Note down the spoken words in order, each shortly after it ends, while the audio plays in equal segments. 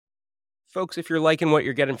Folks, if you're liking what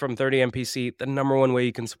you're getting from 30MPC, the number one way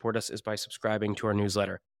you can support us is by subscribing to our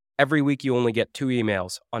newsletter. Every week, you only get 2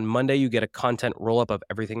 emails. On Monday, you get a content roll-up of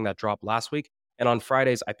everything that dropped last week. And on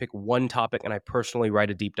Fridays, I pick one topic and I personally write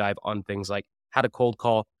a deep dive on things like how to cold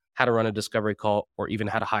call, how to run a discovery call, or even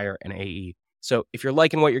how to hire an AE. So if you're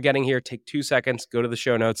liking what you're getting here, take 2 seconds, go to the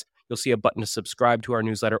show notes. You'll see a button to subscribe to our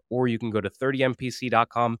newsletter, or you can go to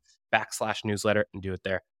 30mpc.com/newsletter and do it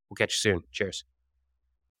there. We'll catch you soon. Cheers.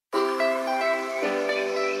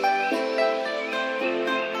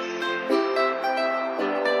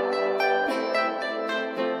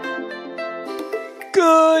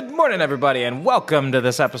 Good morning, everybody, and welcome to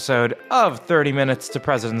this episode of 30 Minutes to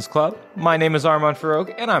President's Club. My name is Armand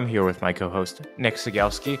Farouk, and I'm here with my co-host, Nick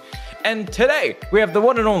Sigelski. And today, we have the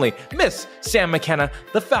one and only Miss Sam McKenna,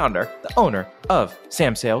 the founder, the owner of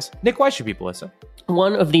Sam Sales. Nick, why should people listen?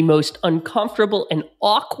 One of the most uncomfortable and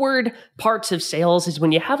awkward parts of sales is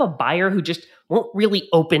when you have a buyer who just won't really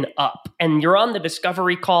open up, and you're on the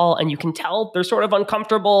discovery call and you can tell they're sort of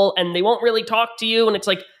uncomfortable and they won't really talk to you, and it's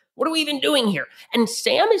like, what are we even doing here? And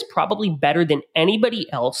Sam is probably better than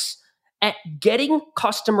anybody else at getting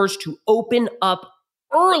customers to open up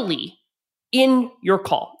early in your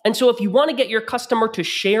call. And so if you want to get your customer to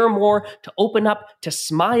share more, to open up, to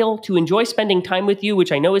smile, to enjoy spending time with you,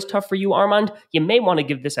 which I know is tough for you, Armand, you may want to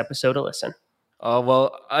give this episode a listen. Oh,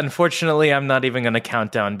 well, unfortunately, I'm not even going to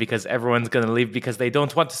count down because everyone's going to leave because they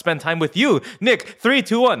don't want to spend time with you. Nick, 3,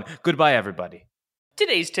 2, 1. Goodbye, everybody.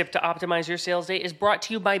 Today's tip to optimize your sales day is brought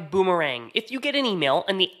to you by Boomerang. If you get an email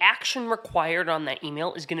and the action required on that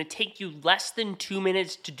email is going to take you less than 2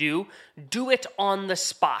 minutes to do it on the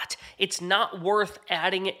spot. It's not worth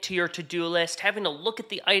adding it to your to-do list, having to look at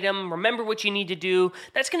the item, remember what you need to do.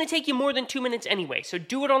 That's going to take you more than 2 minutes anyway, so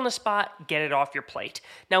do it on the spot, get it off your plate.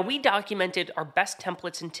 Now, we documented our best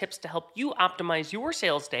templates and tips to help you optimize your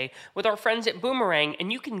sales day with our friends at Boomerang,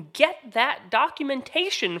 and you can get that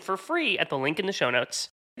documentation for free at the link in the show notes.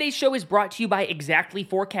 Today's show is brought to you by Exactly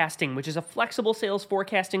Forecasting, which is a flexible sales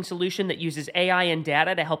forecasting solution that uses AI and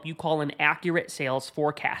data to help you call an accurate sales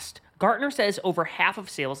forecast. Gartner says over half of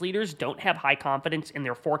sales leaders don't have high confidence in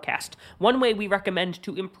their forecast. One way we recommend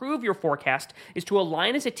to improve your forecast is to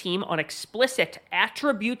align as a team on explicit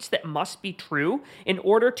attributes that must be true in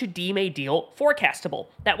order to deem a deal forecastable.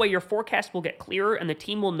 That way your forecast will get clearer and the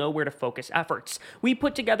team will know where to focus efforts. We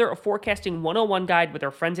put together a forecasting 101 guide with our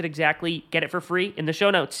friends at Exactly. Get it for free in the show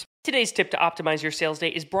notes. Today's tip to optimize your sales day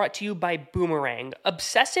is brought to you by Boomerang.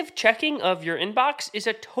 Obsessive checking of your inbox is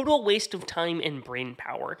a total waste of time and brain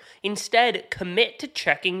power. Instead, commit to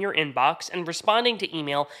checking your inbox and responding to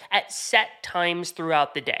email at set times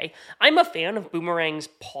throughout the day. I'm a fan of Boomerang's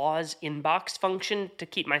pause inbox function to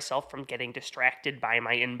keep myself from getting distracted by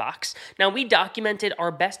my inbox. Now, we documented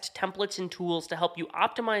our best templates and tools to help you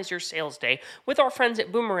optimize your sales day with our friends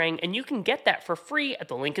at Boomerang, and you can get that for free at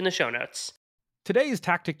the link in the show notes. Today's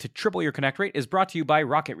tactic to triple your connect rate is brought to you by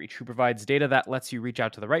RocketReach, who provides data that lets you reach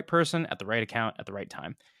out to the right person at the right account at the right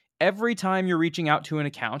time. Every time you're reaching out to an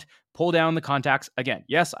account, pull down the contacts. Again,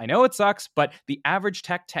 yes, I know it sucks, but the average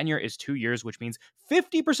tech tenure is 2 years, which means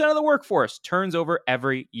 50% of the workforce turns over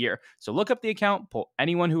every year. So look up the account, pull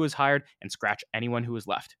anyone who was hired, and scratch anyone who was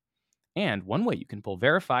left. And one way you can pull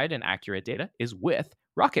verified and accurate data is with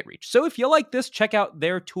RocketReach. So if you like this, check out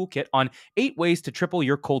their toolkit on 8 ways to triple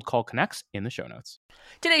your cold call connects in the show notes.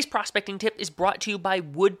 Today's prospecting tip is brought to you by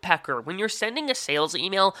Woodpecker. When you're sending a sales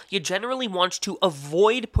email, you generally want to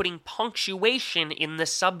avoid putting punctuation in the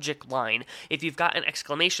subject line. If you've got an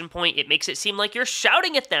exclamation point, it makes it seem like you're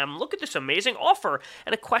shouting at them, look at this amazing offer,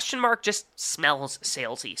 and a question mark just smells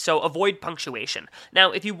salesy, so avoid punctuation.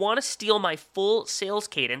 Now, if you want to steal my full sales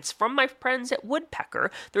cadence from my friends at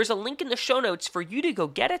Woodpecker, there's a link in the show notes for you to go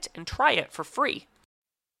get it and try it for free.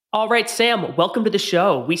 All right, Sam, welcome to the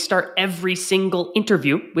show. We start every single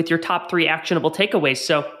interview with your top 3 actionable takeaways.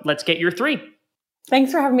 So let's get your 3.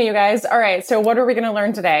 Thanks for having me, you guys. All right, so what are we going to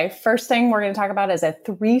learn today? First thing we're going to talk about is a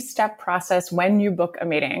 3-step process when you book a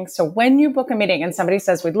meeting. So when you book a meeting and somebody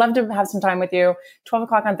says, we'd love to have some time with you, 12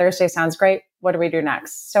 o'clock on Thursday sounds great. What do we do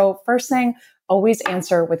next? So first thing, always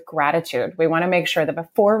answer with gratitude. We want to make sure that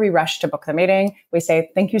before we rush to book the meeting, we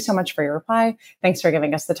say, thank you so much for your reply. Thanks for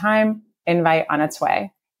giving us the time. Invite on its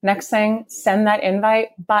way. Next thing, send that invite,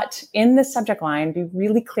 but in the subject line, be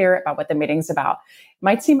really clear about what the meeting's about. It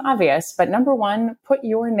might seem obvious, but number one, put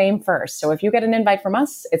your name first. So if you get an invite from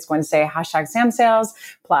us, it's going to say #SamSales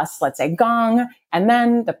plus, let's say, gong, and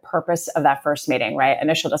then the purpose of that first meeting, right?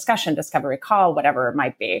 Initial discussion, discovery call, whatever it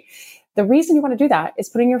might be. The reason you want to do that is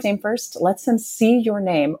putting your name first lets them see your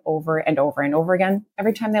name over and over and over again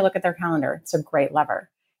every time they look at their calendar. It's a great lever.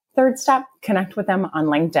 Third step, connect with them on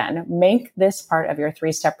LinkedIn. Make this part of your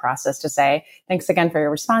 3-step process to say, thanks again for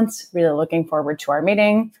your response. Really looking forward to our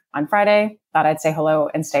meeting on Friday. Thought I'd say hello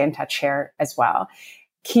and stay in touch here as well.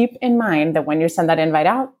 Keep in mind that when you send that invite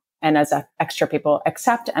out and as extra people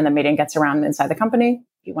accept and the meeting gets around inside the company,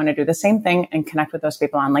 you want to do the same thing and connect with those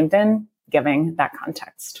people on LinkedIn, giving that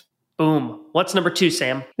context. Boom. What's number 2,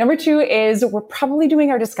 Sam? Number 2 is we're probably doing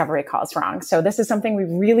our discovery calls wrong. So this is something we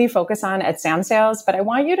really focus on at Sam Sales, but I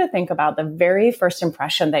want you to think about the very first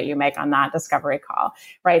impression that you make on that discovery call,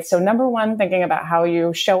 right? So number 1, thinking about how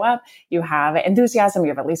you show up, you have enthusiasm, you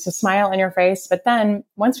have at least a smile on your face. But then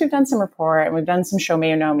once we've done some rapport and we've done some show me,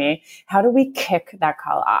 you know me, how do we kick that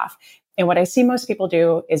call off? And what I see most people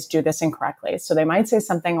do is do this incorrectly. So they might say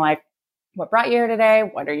something like, what brought you here today?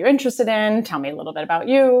 What are you interested in? Tell me a little bit about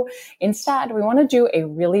you. Instead, we want to do a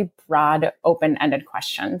really broad, open-ended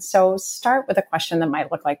question. So start with a question that might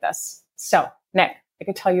look like this. So, Nick, I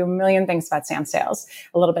could tell you a million things about Sam Sales,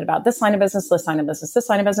 a little bit about this line of business, this line of business, this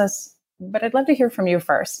line of business, but I'd love to hear from you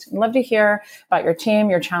first. I'd love to hear about your team,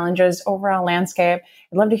 your challenges, overall landscape.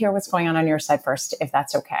 I'd love to hear what's going on your side first, if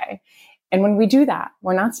that's okay. And when we do that,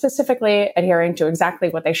 we're not specifically adhering to exactly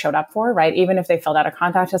what they showed up for, right? Even if they filled out a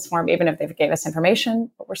contact us form, even if they gave us information,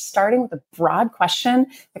 but we're starting with a broad question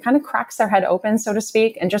that kind of cracks their head open, so to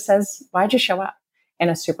speak, and just says, why'd you show up, in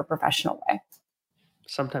a super professional way?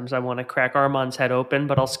 Sometimes I want to crack Armand's head open,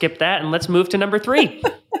 but I'll skip that and let's move to number 3.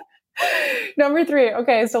 Number 3.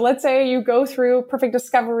 Okay. So let's say you go through perfect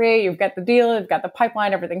discovery. You've got the deal, you've got the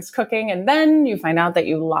pipeline, everything's cooking. And then you find out that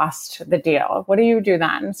you lost the deal. What do you do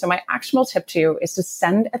then? So my actionable tip to you is to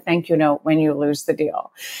send a thank you note when you lose the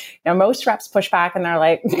deal. Now, most reps push back and they're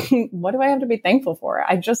like, what do I have to be thankful for?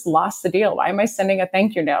 I just lost the deal. Why am I sending a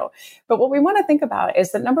thank you note? But what we want to think about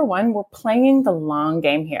is that number 1, we're playing the long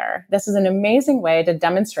game here. This is an amazing way to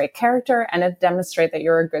demonstrate character and to demonstrate that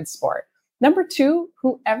you're a good sport. Number 2,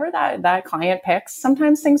 whoever that client picks,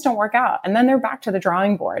 sometimes things don't work out. And then they're back to the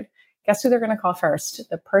drawing board. Guess who they're going to call first?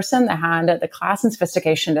 The person that had the class and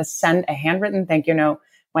sophistication to send a handwritten thank you note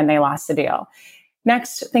when they lost the deal.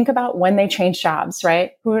 Next, think about when they change jobs,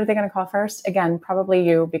 right? Who are they going to call first? Again, probably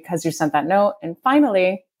you because you sent that note. And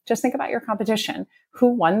finally, just think about your competition. Who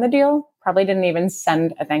won the deal? Probably didn't even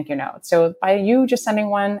send a thank you note. So by you just sending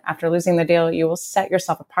one after losing the deal, you will set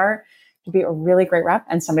yourself apart to be a really great rep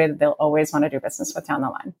and somebody that they'll always want to do business with down the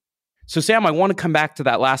line. So Sam, I want to come back to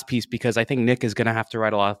that last piece because I think Nick is going to have to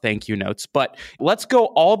write a lot of thank you notes. But let's go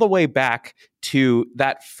all the way back to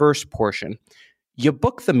that first portion. You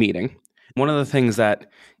book the meeting. One of the things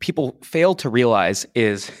that people fail to realize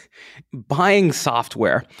is buying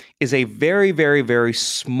software is a very, very, very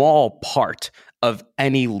small part of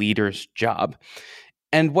any leader's job.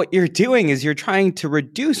 And what you're doing is you're trying to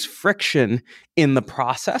reduce friction in the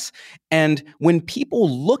process. And when people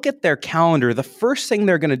look at their calendar, the first thing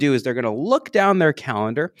they're going to do is they're going to look down their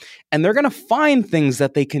calendar and they're going to find things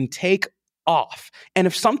that they can take off. And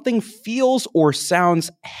if something feels or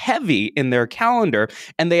sounds heavy in their calendar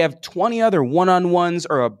and they have 20 other one-on-ones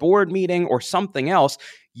or a board meeting or something else,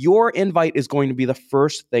 your invite is going to be the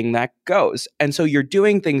first thing that goes. And so you're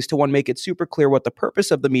doing things to, one, make it super clear what the purpose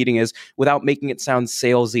of the meeting is without making it sound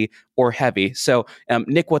salesy or heavy. So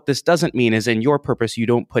Nick, what this doesn't mean is in your purpose, you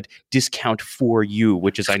don't put discount for you,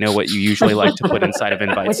 which is I know what you usually like to put inside of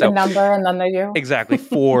invites. With the number and then the you. Exactly,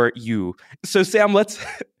 for you. So Sam, let's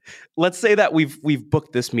say that we've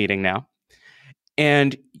booked this meeting now.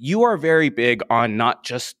 And you are very big on not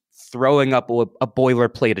just throwing up a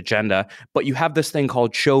boilerplate agenda, but you have this thing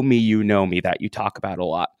called show me, you know me that you talk about a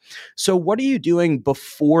lot. So what are you doing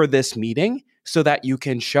before this meeting so that you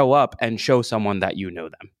can show up and show someone that you know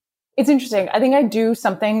them? It's interesting. I think I do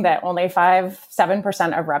something that only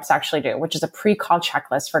 7% of reps actually do, which is a pre-call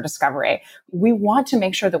checklist for discovery. We want to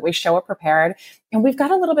make sure that we show up prepared and we've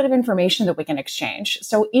got a little bit of information that we can exchange.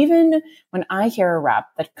 So even when I hear a rep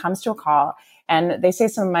that comes to a call and they say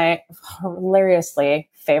some of my hilariously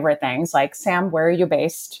favorite things like, Sam, where are you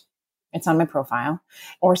based? It's on my profile.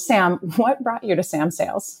 Or Sam, what brought you to Sam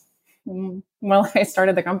Sales? Well, I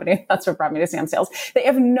started the company. That's what brought me to Sam Sales. They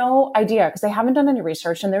have no idea because they haven't done any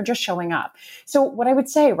research and they're just showing up. So what I would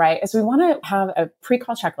say, right, is we want to have a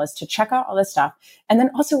pre-call checklist to check out all this stuff. And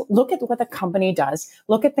then also look at what the company does.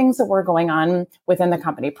 Look at things that were going on within the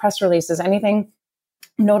company, press releases, anything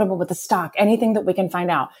notable with the stock, anything that we can find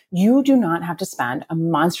out. You do not have to spend a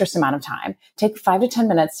monstrous amount of time. Take 5 to 10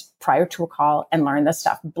 minutes prior to a call and learn this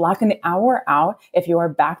stuff. Block an hour out if you are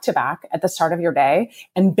back to back at the start of your day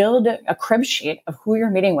and build a crib sheet of who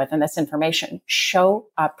you're meeting with and this information. Show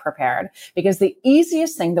up prepared, because the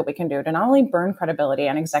easiest thing that we can do to not only burn credibility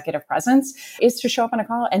and executive presence is to show up on a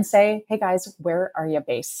call and say, hey guys, where are you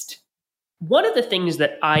based? One of the things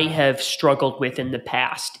that I have struggled with in the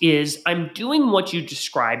past is I'm doing what you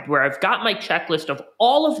described, where I've got my checklist of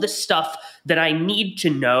all of the stuff that I need to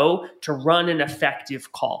know to run an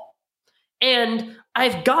effective call. And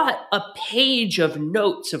I've got a page of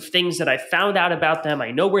notes of things that I found out about them. I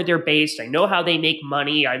know where they're based. I know how they make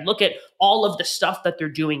money. I look at all of the stuff that they're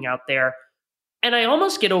doing out there. And I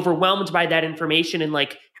almost get overwhelmed by that information and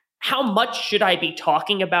like, how much should I be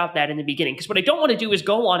talking about that in the beginning? Because what I don't want to do is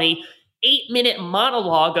go on a 8-minute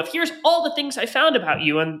monologue of here's all the things I found about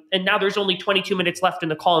you. And now there's only 22 minutes left in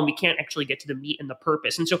the call and we can't actually get to the meat and the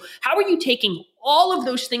purpose. And so how are you taking all of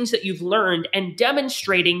those things that you've learned and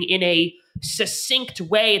demonstrating in a succinct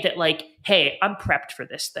way that like, hey, I'm prepped for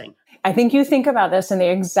this thing? I think you think about this in the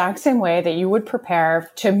exact same way that you would prepare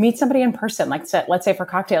to meet somebody in person, like let's say for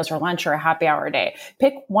cocktails or lunch or a happy hour day.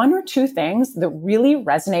 Pick 1 or 2 things that really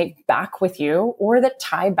resonate back with you or that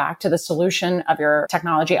tie back to the solution of your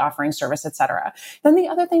technology offering, service, et cetera. Then the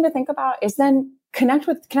other thing to think about is then connect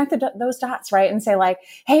those dots, right? And say like,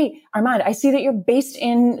 hey, Armand, I see that you're based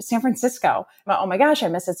in San Francisco. Oh my gosh, I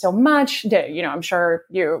miss it so much. I'm sure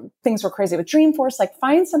things were crazy with Dreamforce. Like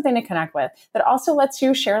find something to connect with that also lets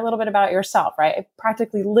you share a little bit about yourself, right? I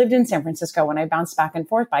practically lived in San Francisco when I bounced back and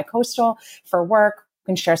forth by coastal for work.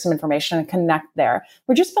 We can share some information and connect there.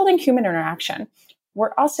 We're just building human interaction.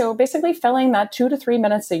 We're also basically filling that 2 to 3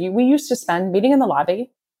 minutes that we used to spend meeting in the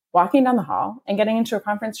lobby, walking down the hall and getting into a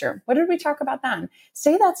conference room. What did we talk about then?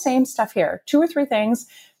 Say that same stuff here, 2 or 3 things.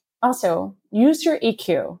 Also, use your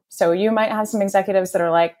EQ. So you might have some executives that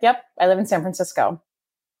are like, yep, I live in San Francisco.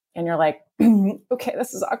 And you're like, okay,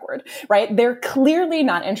 this is awkward, right? They're clearly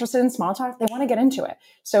not interested in small talk. They want to get into it.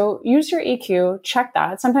 So use your EQ, check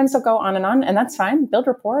that. Sometimes they'll go on, and that's fine. Build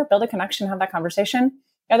rapport, build a connection, have that conversation.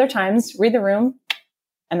 Other times, read the room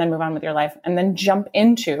and then move on with your life and then jump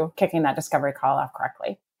into kicking that discovery call off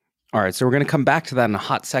correctly. All right, so we're going to come back to that in a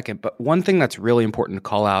hot second, but one thing that's really important to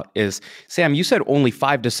call out is, Sam, you said only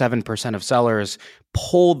 5 to 7% of sellers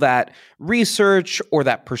pull that research or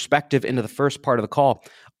that perspective into the first part of the call.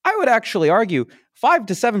 I would actually argue 5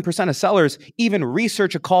 to 7% of sellers even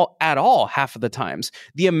research a call at all half of the times.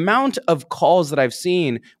 The amount of calls that I've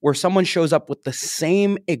seen where someone shows up with the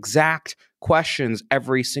same exact questions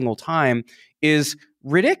every single time is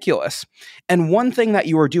ridiculous. And one thing that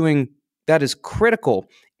you are doing that is critical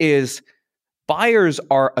is buyers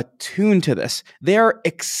are attuned to this. They're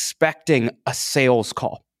expecting a sales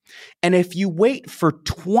call. And if you wait for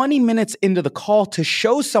 20 minutes into the call to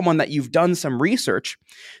show someone that you've done some research,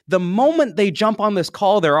 the moment they jump on this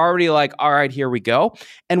call, they're already like, all right, here we go.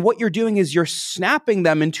 And what you're doing is you're snapping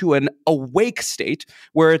them into an awake state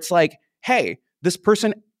where it's like, hey, this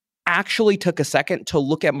person actually took a second to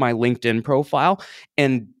look at my LinkedIn profile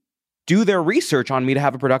and do their research on me to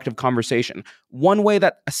have a productive conversation. One way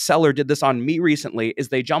that a seller did this on me recently is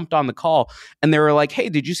they jumped on the call and they were like, hey,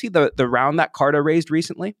 did you see the round that Carta raised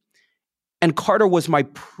recently? And Carta was my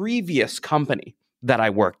previous company that I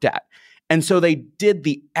worked at. And so they did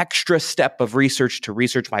the extra step of research to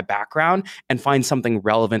research my background and find something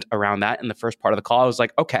relevant around that in the first part of the call. I was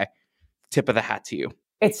like, okay, tip of the hat to you.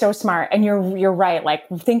 It's so smart. And you're right. Like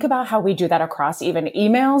think about how we do that across even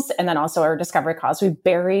emails and then also our discovery calls. We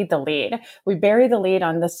bury the lead. We bury the lead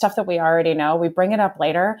on the stuff that we already know. We bring it up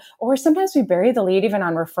later. Or sometimes we bury the lead even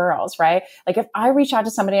on referrals, right? Like if I reach out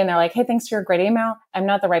to somebody and they're like, hey, thanks for your great email. I'm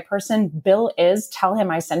not the right person. Bill is, tell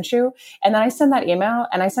him I sent you. And then I send that email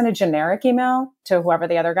and I send a generic email to whoever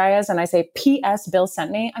the other guy is. And I say, P.S. Bill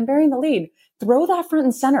sent me. I'm burying the lead. Throw that front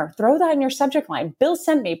and center. Throw that in your subject line. Bill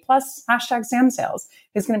sent me plus #SamSales.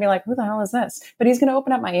 He's going to be like, who the hell is this? But he's going to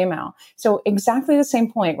open up my email. So exactly the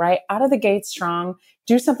same point, right? Out of the gate strong,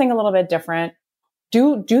 do something a little bit different.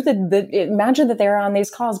 Imagine that they're on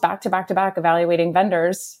these calls back to back to back evaluating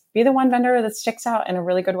vendors. Be the one vendor that sticks out in a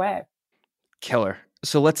really good way. Killer.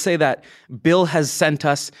 So let's say that Bill has sent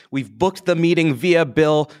us, we've booked the meeting via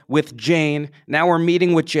Bill with Jane. Now we're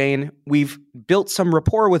meeting with Jane. We've built some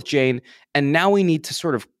rapport with Jane. And now we need to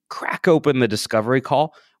sort of crack open the discovery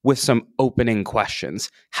call with some opening questions.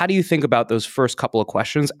 How do you think about those first couple of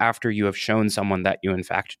questions after you have shown someone that you in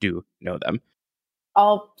fact do know them?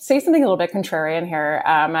 I'll say something a little bit contrarian here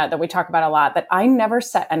that we talk about a lot, that I never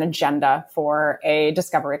set an agenda for a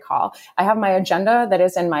discovery call. I have my agenda that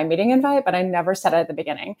is in my meeting invite, but I never set it at the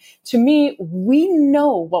beginning. To me, we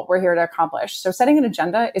know what we're here to accomplish. So setting an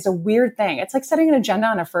agenda is a weird thing. It's like setting an agenda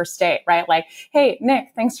on a first date, right? Like, hey,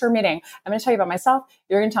 Nick, thanks for meeting. I'm going to tell you about myself.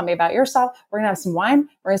 You're going to tell me about yourself. We're going to have some wine.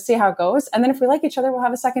 We're going to see how it goes. And then if we like each other, we'll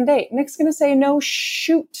have a second date. Nick's going to say, no,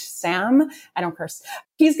 shoot, Sam. I don't curse.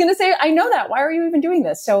 He's going to say, I know that. Why are you even doing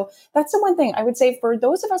this? So that's the one thing I would say for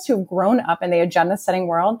those of us who've grown up in the agenda setting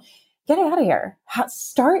world, get it out of here.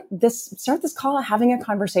 Start this call having a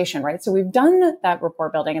conversation, right? So we've done that rapport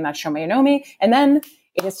building and that show me, you know me. And then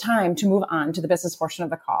it is time to move on to the business portion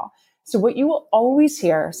of the call. So what you will always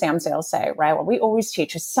hear Sam Sales say, right? What we always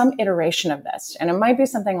teach is some iteration of this. And it might be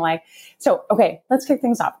something like, so, okay, let's kick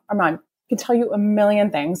things off. Armand, I can tell you a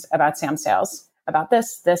million things about Sam Sales, about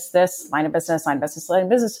this, line of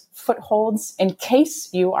business, footholds. In case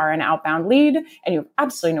you are an outbound lead and you have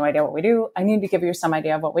absolutely no idea what we do, I need to give you some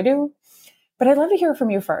idea of what we do. But I'd love to hear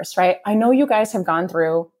from you first, right? I know you guys have gone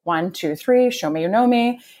through 1, 2, 3, show me you know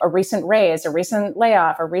me, a recent raise, a recent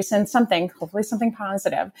layoff, a recent something, hopefully something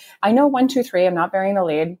positive. I know 1, 2, 3, I'm not bearing the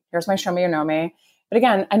lead. Here's my show me you know me. But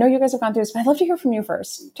again, I know you guys have gone through this, but I'd love to hear from you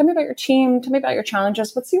first. Tell me about your team. Tell me about your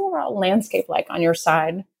challenges. What's the overall landscape like on your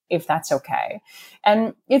side, if that's okay?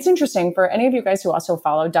 And it's interesting for any of you guys who also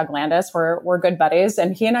follow Doug Landis, we're good buddies.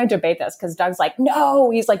 And he and I debate this because Doug's like,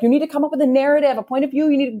 no, he's like, you need to come up with a narrative, a point of view.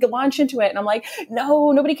 You need to launch into it. And I'm like,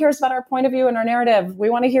 no, nobody cares about our point of view and our narrative. We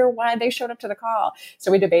want to hear why they showed up to the call.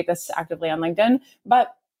 So we debate this actively on LinkedIn.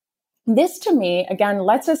 But this to me, again,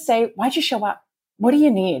 lets us say, why'd you show up? What do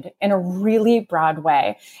you need in a really broad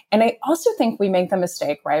way? And I also think we make the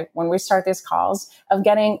mistake, right, when we start these calls of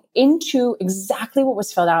getting into exactly what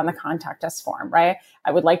was filled out in the contact us form, right?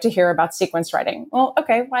 I would like to hear about sequence writing. Well,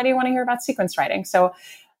 okay, why do you want to hear about sequence writing? So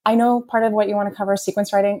I know part of what you want to cover is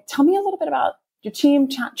sequence writing. Tell me a little bit about your team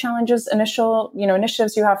challenges,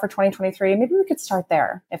 initiatives you have for 2023. Maybe we could start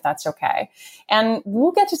there if that's okay. And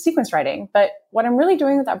we'll get to sequence writing. But what I'm really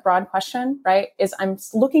doing with that broad question, right, is I'm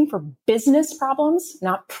looking for business problems,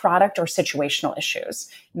 not product or situational issues.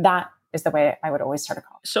 That is the way I would always start a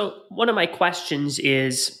call. So one of my questions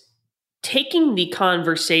is taking the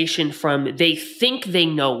conversation from they think they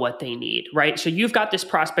know what they need, right? So you've got this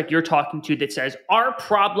prospect you're talking to that says, our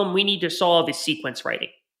problem we need to solve is sequence writing.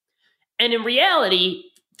 And in reality,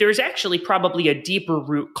 there's actually probably a deeper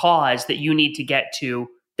root cause that you need to get to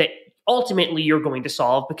that ultimately you're going to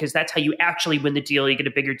solve, because that's how you actually win the deal. You get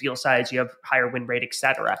a bigger deal size, you have higher win rate, et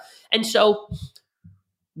cetera. And so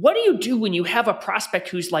what do you do when you have a prospect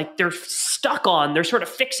who's like, they're sort of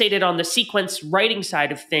fixated on the sequence writing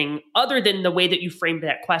side of thing, other than the way that you framed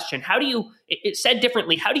that question? How do you, it said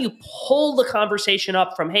differently, how do you pull the conversation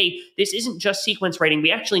up from, hey, this isn't just sequence writing, we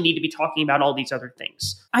actually need to be talking about all these other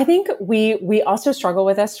things? I think we also struggle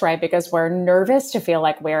with this, right? Because we're nervous to feel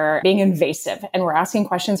like we're being invasive and we're asking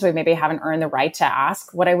questions we maybe haven't earned the right to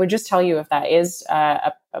ask. What I would just tell you, if that is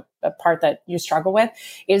a part that you struggle with,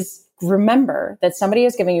 is remember that somebody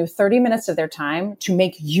is giving you 30 minutes of their time to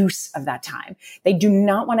make use of that time. They do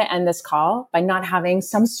not want to end this call by not having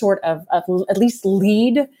some sort of at least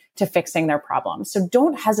lead to fixing their problem. So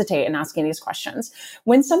don't hesitate in asking these questions.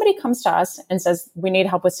 When somebody comes to us and says, we need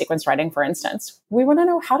help with sequence writing, for instance, we want to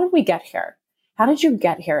know, how did we get here? How did you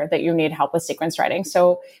get here that you need help with sequence writing?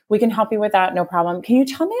 So we can help you with that. No problem. Can you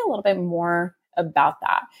tell me a little bit more about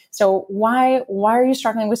that? So why are you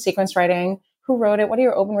struggling with sequence writing? Who wrote it? What are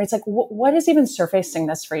your open rates? Like, what is even surfacing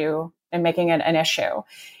this for you and making it an issue?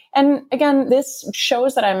 And again, this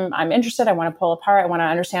shows that I'm interested. I want to pull apart. I want to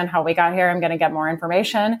understand how we got here. I'm going to get more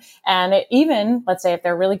information. And even, let's say, if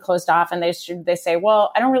they're really closed off and they say,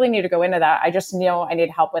 well, I don't really need to go into that. I just know I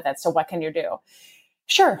need help with it. So what can you do?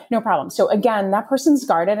 Sure, no problem. So again, that person's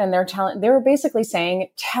guarded and they're basically saying,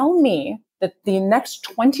 tell me that the next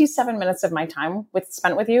 27 minutes of my time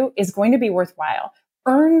spent with you is going to be worthwhile.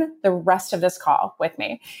 Earn the rest of this call with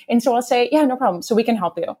me. And so I'll say, yeah, no problem. So we can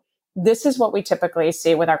help you. This is what we typically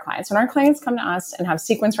see with our clients. When our clients come to us and have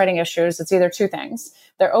sequence writing issues, it's either two things.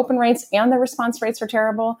 Their open rates and their response rates are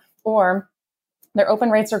terrible, or their open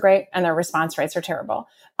rates are great and their response rates are terrible.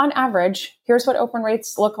 On average, here's what open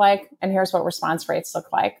rates look like and here's what response rates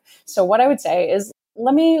look like. So what I would say is,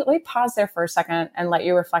 let me pause there for a second and let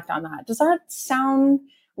you reflect on that. Does that sound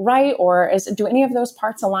right? Or do any of those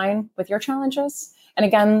parts align with your challenges? And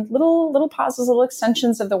again, little pauses, little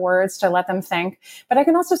extensions of the words to let them think. But I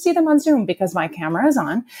can also see them on Zoom because my camera is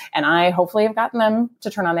on and I hopefully have gotten them to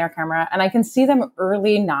turn on their camera and I can see them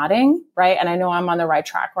early nodding, right? And I know I'm on the right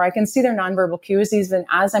track, where I can see their nonverbal cues even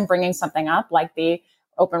as I'm bringing something up, like the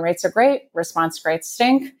Open rates are great, response rates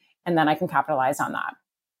stink, and then I can capitalize on that.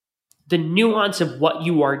 The nuance of what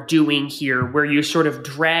you are doing here, where you sort of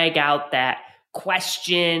drag out that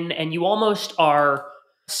question and you almost are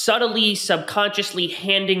subtly, subconsciously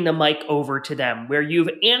handing the mic over to them, where you've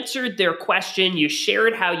answered their question, you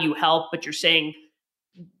shared how you help, but you're saying,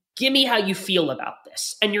 give me how you feel about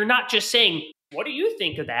this. And you're not just saying, what do you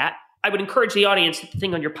think of that? I would encourage the audience to hit the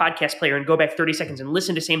thing on your podcast player and go back 30 seconds and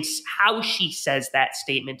listen to Sam. How she says that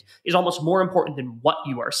statement is almost more important than what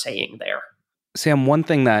you are saying there. Sam, one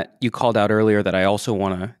thing that you called out earlier that I also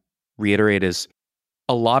want to reiterate is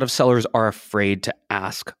a lot of sellers are afraid to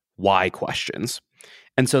ask why questions.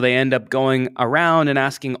 And so they end up going around and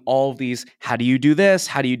asking all of these, how do you do this?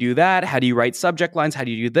 How do you do that? How do you write subject lines? How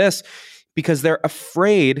do you do this? Because they're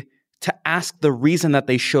afraid to ask the reason that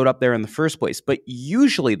they showed up there in the first place. But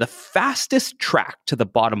usually the fastest track to the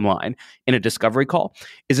bottom line in a discovery call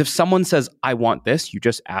is if someone says, I want this, you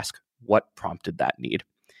just ask what prompted that need.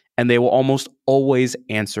 And they will almost always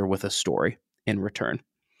answer with a story in return.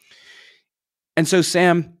 And so,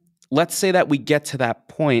 Sam, let's say that we get to that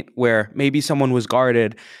point where maybe someone was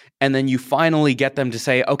guarded and then you finally get them to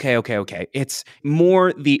say, okay. It's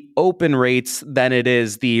more the open rates than it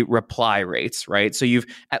is the reply rates, right? So you've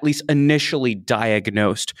at least initially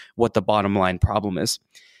diagnosed what the bottom line problem is.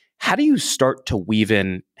 How do you start to weave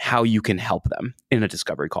in how you can help them in a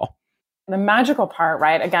discovery call? The magical part,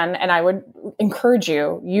 right? Again, and I would encourage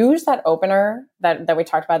you, use that opener that we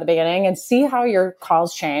talked about at the beginning and see how your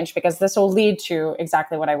calls change, because this will lead to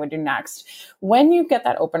exactly what I would do next. When you get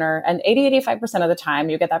that opener, and 85% of the time,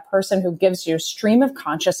 you get that person who gives you stream of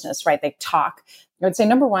consciousness, right? They talk. I would say,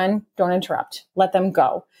 number one, don't interrupt. Let them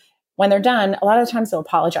go. When they're done, a lot of the times they'll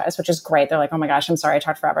apologize, which is great. They're like, oh my gosh, I'm sorry I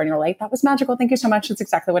talked forever. And you're like, that was magical. Thank you so much. It's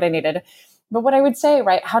exactly what I needed. But what I would say,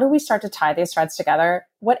 right, how do we start to tie these threads together?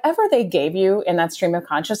 Whatever they gave you in that stream of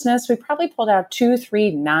consciousness, we probably pulled out 2,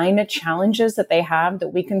 3, 9 challenges that they have that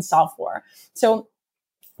we can solve for. So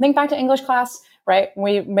think back to English class, right?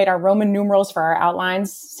 We made our Roman numerals for our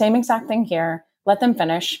outlines. Same exact thing here. Let them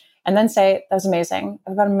finish. And then say, that was amazing.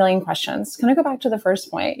 I have about 1 million questions. Can I go back to the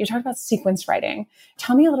first point? You talked about sequence writing.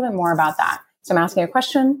 Tell me a little bit more about that. So I'm asking a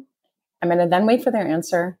question. I'm going to then wait for their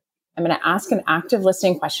answer. I'm going to ask an active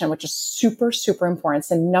listening question, which is super, super important. It's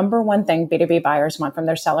the number one thing B2B buyers want from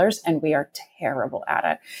their sellers, and we are terrible at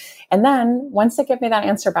it. And then once they give me that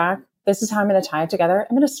answer back, this is how I'm going to tie it together.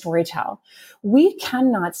 I'm going to storytell. We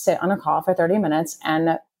cannot sit on a call for 30 minutes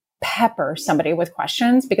and pepper somebody with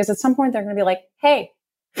questions, because at some point they're going to be like, hey,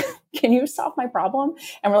 can you solve my problem?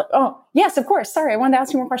 And we're like, oh, yes, of course. Sorry, I wanted to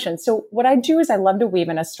ask you more questions. So what I do is I love to weave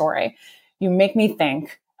in a story. You make me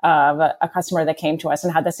think of a customer that came to us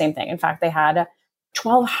and had the same thing. In fact, they had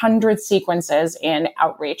 1,200 sequences in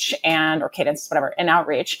outreach or cadence, whatever, in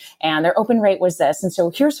outreach. And their open rate was this. And so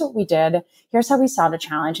here's what we did. Here's how we solved a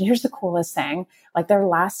challenge. And here's the coolest thing. Like their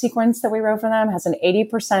last sequence that we wrote for them has an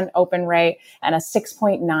 80% open rate and a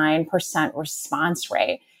 6.9% response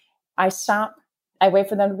rate. I wait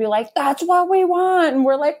for them to be like, that's what we want. And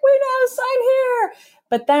we're like, we know, sign here.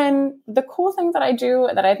 But then the cool thing that I do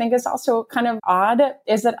that I think is also kind of odd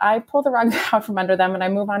is that I pull the rug out from under them and I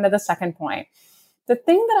move on to the second point. The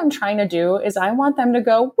thing that I'm trying to do is I want them to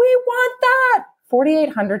go, we want that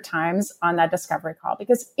 4,800 times on that discovery call.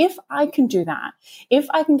 Because if I can do that, if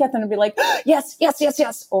I can get them to be like, yes,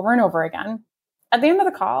 over and over again, at the end of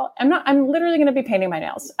the call, I'm literally going to be painting my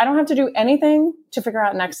nails. I don't have to do anything to figure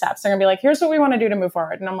out next steps. They're going to be like, here's what we want to do to move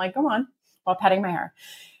forward. And I'm like, go on, while petting my hair.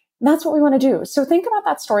 And that's what we want to do. So think about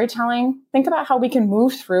that storytelling. Think about how we can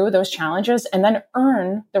move through those challenges and then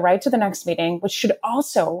earn the right to the next meeting, which should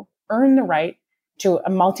also earn the right to a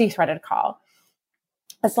multi-threaded call.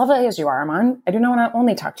 As lovely as you are, Armand, I do not want to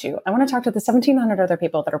only talk to you. I want to talk to the 1,700 other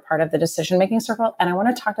people that are part of the decision-making circle, and I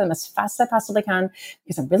want to talk to them as fast as I possibly can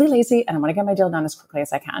because I'm really lazy and I want to get my deal done as quickly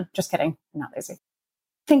as I can. Just kidding. I'm not lazy.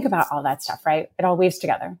 Think about all that stuff, right? It all weaves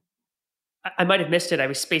together. I might have missed it. I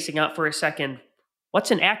was spacing out for a second.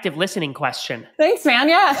 What's an active listening question? Thanks, man.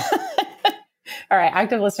 Yeah. All right.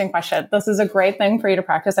 Active listening question. This is a great thing for you to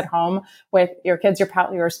practice at home with your kids,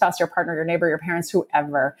 your spouse, your partner, your neighbor, your parents,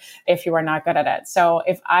 whoever, if you are not good at it. So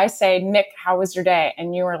if I say, Nick, how was your day?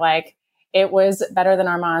 And you were like, it was better than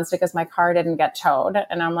Armand's because my car didn't get towed.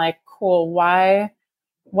 And I'm like, cool. Why?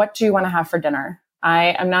 What do you want to have for dinner?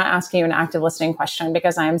 I am not asking you an active listening question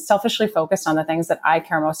because I am selfishly focused on the things that I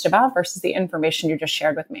care most about versus the information you just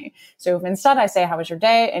shared with me. So if instead I say, how was your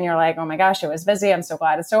day? And you're like, oh my gosh, it was busy. I'm so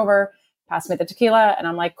glad it's over. Pass me the tequila. And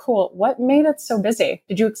I'm like, cool. What made it so busy?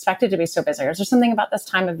 Did you expect it to be so busy? Or is there something about this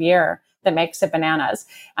time of year that makes it bananas.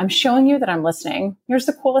 I'm showing you that I'm listening. Here's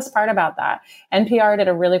the coolest part about that. NPR did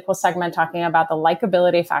a really cool segment talking about the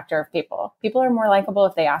likability factor of people. People are more likable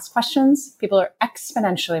if they ask questions. People are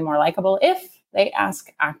exponentially more likable if they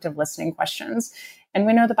ask active listening questions. And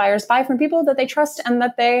we know the buyers buy from people that they trust and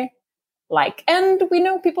that they like. And we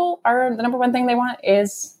know people are the number one thing they want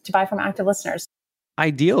is to buy from active listeners.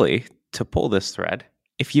 Ideally, to pull this thread,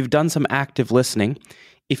 if you've done some active listening,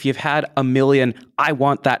 if you've had a million I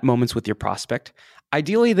want that moments with your prospect,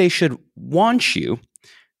 ideally they should want you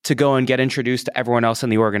to go and get introduced to everyone else in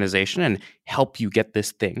the organization and help you get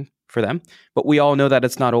this thing for them. But we all know that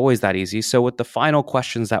it's not always that easy. So with the final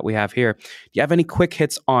questions that we have here, do you have any quick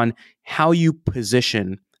hits on how you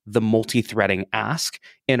position the multi-threading ask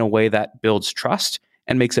in a way that builds trust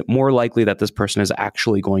and makes it more likely that this person is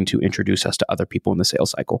actually going to introduce us to other people in the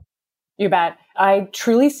sales cycle? You bet. I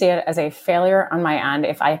truly see it as a failure on my end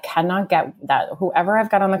if I cannot get that whoever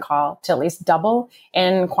I've got on the call to at least double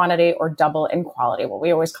in quantity or double in quality, what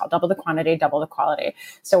we always call double the quantity, double the quality.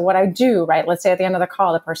 So what I do, right, let's say at the end of the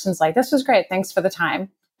call, the person's like, this was great. Thanks for the time.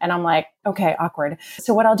 And I'm like, okay, awkward.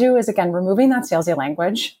 So what I'll do is, again, removing that salesy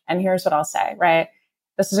language. And here's what I'll say, right?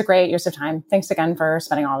 This is a great use of time. Thanks again for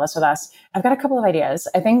spending all this with us. I've got a couple of ideas.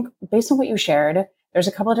 I think based on what you shared, there's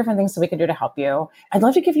a couple of different things that we can do to help you. I'd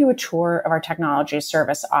love to give you a tour of our technology,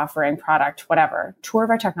 service, offering, product, whatever. Tour of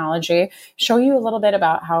our technology, show you a little bit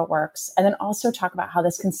about how it works, and then also talk about how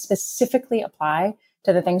this can specifically apply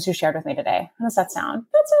to the things you shared with me today. How does that sound?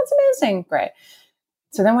 That sounds amazing. Great.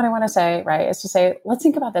 So then what I want to say, right, is to say, let's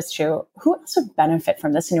think about this too. Who else would benefit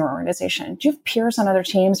from this in your organization? Do you have peers on other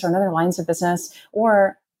teams or in other lines of business,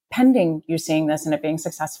 or pending you seeing this and it being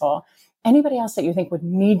successful? Anybody else that you think would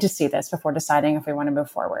need to see this before deciding if we want to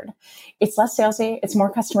move forward? It's less salesy, it's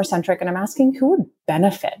more customer centric, and I'm asking who would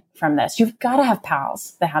benefit from this? You've got to have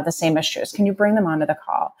pals that have the same issues. Can you bring them onto the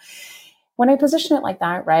call? When I position it like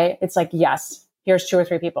that, right, it's like, yes, here's 2 or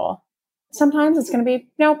 3 people. Sometimes it's going to be,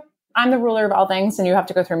 nope, I'm the ruler of all things and you have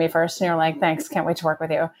to go through me first. And you're like, thanks, can't wait to work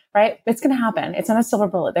with you, right? It's going to happen. It's not a silver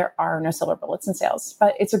bullet. There are no silver bullets in sales,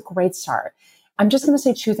 but it's a great start. I'm just going to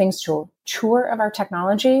say 2 things to a tour of our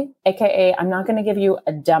technology, AKA I'm not going to give you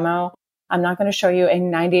a demo. I'm not going to show you a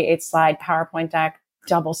 98 slide PowerPoint deck,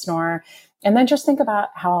 double snore. And then just think about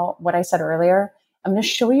how what I said earlier, I'm going to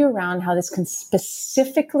show you around how this can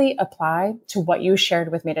specifically apply to what you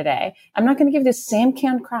shared with me today. I'm not going to give you the same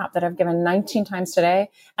canned crap that I've given 19 times today.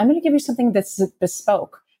 I'm going to give you something that's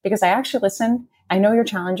bespoke because I actually listened. I know your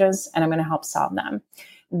challenges and I'm going to help solve them.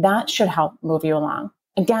 That should help move you along.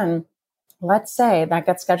 Again, let's say that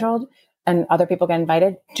gets scheduled and other people get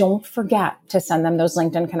invited. Don't forget to send them those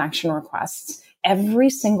LinkedIn connection requests. Every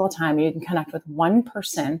single time you can connect with one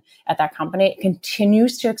person at that company, it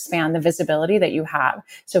continues to expand the visibility that you have.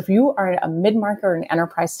 So if you are a mid-market or an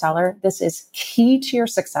enterprise seller, this is key to your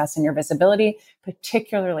success and your visibility,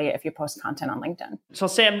 particularly if you post content on LinkedIn. So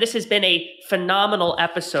Sam, this has been a phenomenal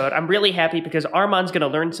episode. I'm really happy because Armand's going to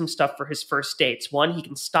learn some stuff for his first dates. 1, he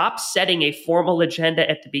can stop setting a formal agenda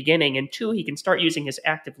at the beginning. And 2, he can start using his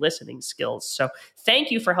active listening skills. So thank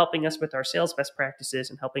you for helping us with our sales best practices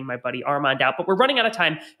and helping my buddy Armand out. But we're running out of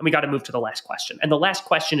time and we got to move to the last question. And the last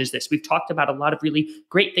question is this. We've talked about a lot of really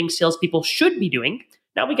great things salespeople should be doing.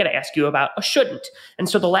 Now we got to ask you about a shouldn't. And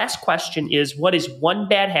so the last question is, what is one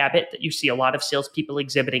bad habit that you see a lot of salespeople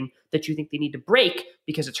exhibiting that you think they need to break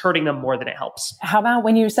because it's hurting them more than it helps? How about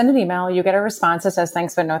when you send an email, you get a response that says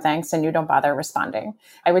thanks, but no thanks, and you don't bother responding?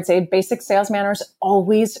 I would say basic sales manners,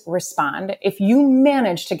 always respond. If you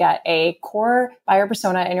manage to get a core buyer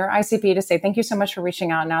persona in your ICP to say, thank you so much for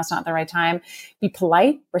reaching out, now it's not the right time, be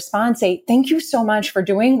polite, respond, say, thank you so much for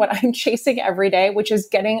doing what I'm chasing every day, which is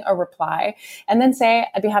getting a reply. And then say,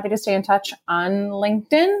 I'd be happy to stay in touch on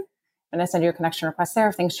LinkedIn. And I send you a connection request there.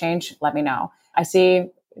 If things change, let me know. I see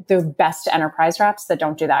the best enterprise reps that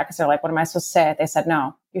don't do that because they're like, what am I supposed to say? They said,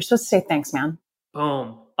 no, you're supposed to say thanks, man.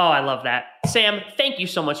 Boom. Oh, I love that. Sam, thank you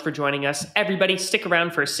so much for joining us. Everybody, stick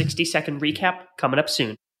around for a 60-second recap coming up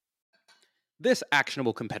soon. This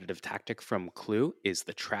actionable competitive tactic from Clue is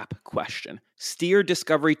the trap question. Steer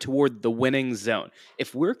discovery toward the winning zone.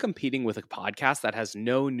 If we're competing with a podcast that has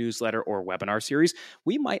no newsletter or webinar series,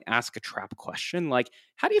 we might ask a trap question like,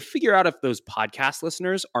 how do you figure out if those podcast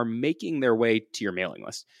listeners are making their way to your mailing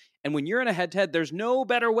list? And when you're in a head-to-head, there's no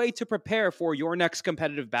better way to prepare for your next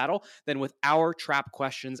competitive battle than with our trap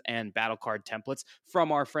questions and battle card templates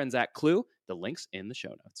from our friends at Clue. The link's in the show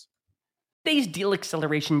notes. Today's deal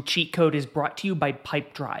acceleration cheat code is brought to you by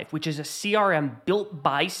Pipedrive, which is a CRM built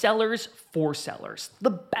by sellers for sellers. The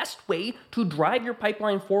best way to drive your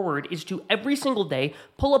pipeline forward is to every single day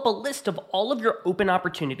pull up a list of all of your open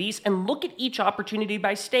opportunities and look at each opportunity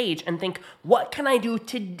by stage and think, what can I do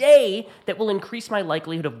today that will increase my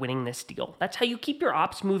likelihood of winning this deal? That's how you keep your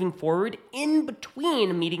ops moving forward in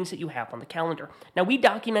between meetings that you have on the calendar. Now, we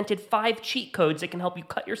documented 5 cheat codes that can help you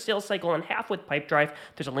cut your sales cycle in half with Pipedrive.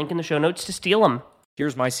 There's a link in the show notes to steal them.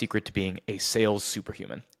 Here's my secret to being a sales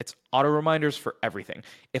superhuman. It's auto reminders for everything.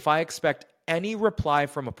 If I expect any reply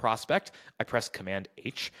from a prospect, I press Command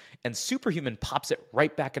H, and Superhuman pops it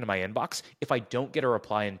right back into my inbox if I don't get a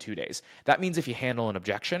reply in 2 days. That means if you handle an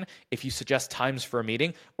objection, if you suggest times for a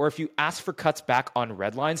meeting, or if you ask for cuts back on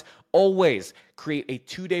red lines, always create a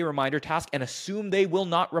 2-day reminder task and assume they will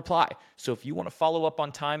not reply. So if you want to follow up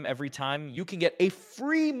on time every time, you can get a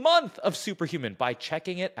free month of Superhuman by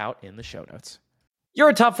checking it out in the show notes.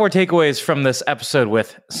 Your top 4 takeaways from this episode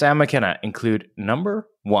with Sam McKenna include number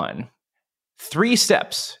 1, 3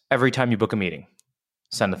 steps every time you book a meeting.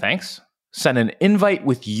 Send a thanks, send an invite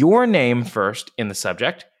with your name first in the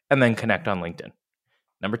subject, and then connect on LinkedIn.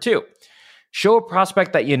 Number 2, show a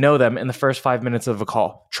prospect that you know them in the first 5 minutes of a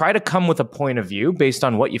call. Try to come with a point of view based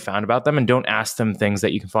on what you found about them and don't ask them things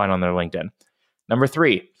that you can find on their LinkedIn. Number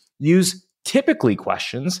 3, use typically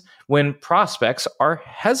questions when prospects are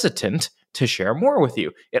hesitant to share more with you.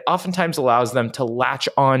 It oftentimes allows them to latch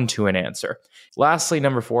on to an answer. Lastly,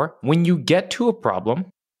 number 4, when you get to a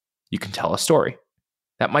problem, you can tell a story.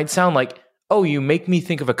 That might sound like, oh, you make me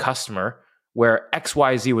think of a customer where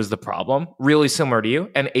XYZ was the problem, really similar to you,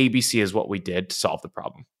 and ABC is what we did to solve the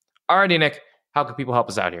problem. Alrighty, Nick, how can people help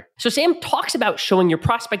us out here? So Sam talks about showing your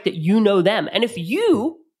prospect that you know them. And if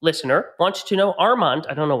you, listener, wants to know Armand,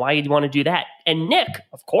 I don't know why you'd want to do that, and Nick,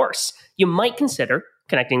 of course, you might consider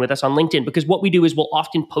connecting with us on LinkedIn, because what we do is we'll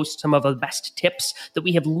often post some of the best tips that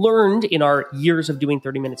we have learned in our years of doing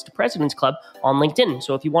 30 Minutes to President's Club on LinkedIn.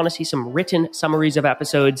 So if you want to see some written summaries of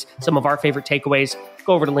episodes, some of our favorite takeaways,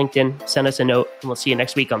 go over to LinkedIn, send us a note, and we'll see you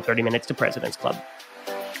next week on 30 Minutes to President's Club.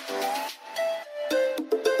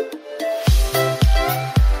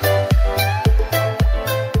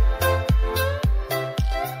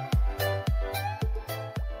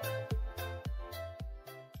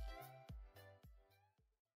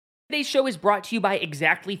 Today's show is brought to you by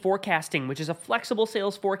Exactly Forecasting, which is a flexible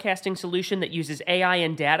sales forecasting solution that uses AI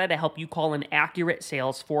and data to help you call an accurate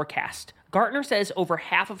sales forecast. Gartner says over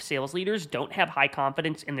half of sales leaders don't have high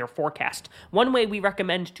confidence in their forecast. One way we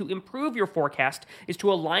recommend to improve your forecast is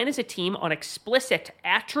to align as a team on explicit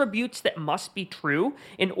attributes that must be true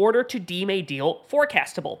in order to deem a deal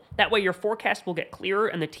forecastable. That way your forecast will get clearer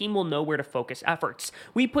and the team will know where to focus efforts.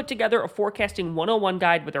 We put together a forecasting 101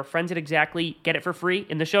 guide with our friends at Exactly. Get it for free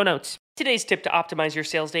in the show notes. Today's tip to optimize your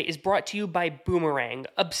sales day is brought to you by Boomerang.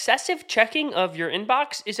 Obsessive checking of your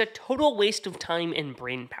inbox is a total waste of time and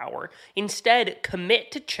brain power. Instead,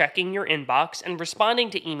 commit to checking your inbox and responding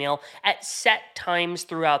to email at set times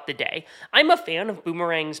throughout the day. I'm a fan of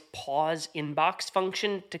Boomerang's pause inbox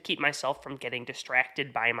function to keep myself from getting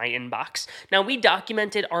distracted by my inbox. Now, we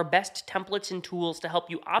documented our best templates and tools to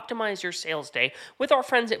help you optimize your sales day with our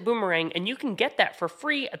friends at Boomerang, and you can get that for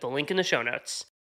free at the link in the show notes.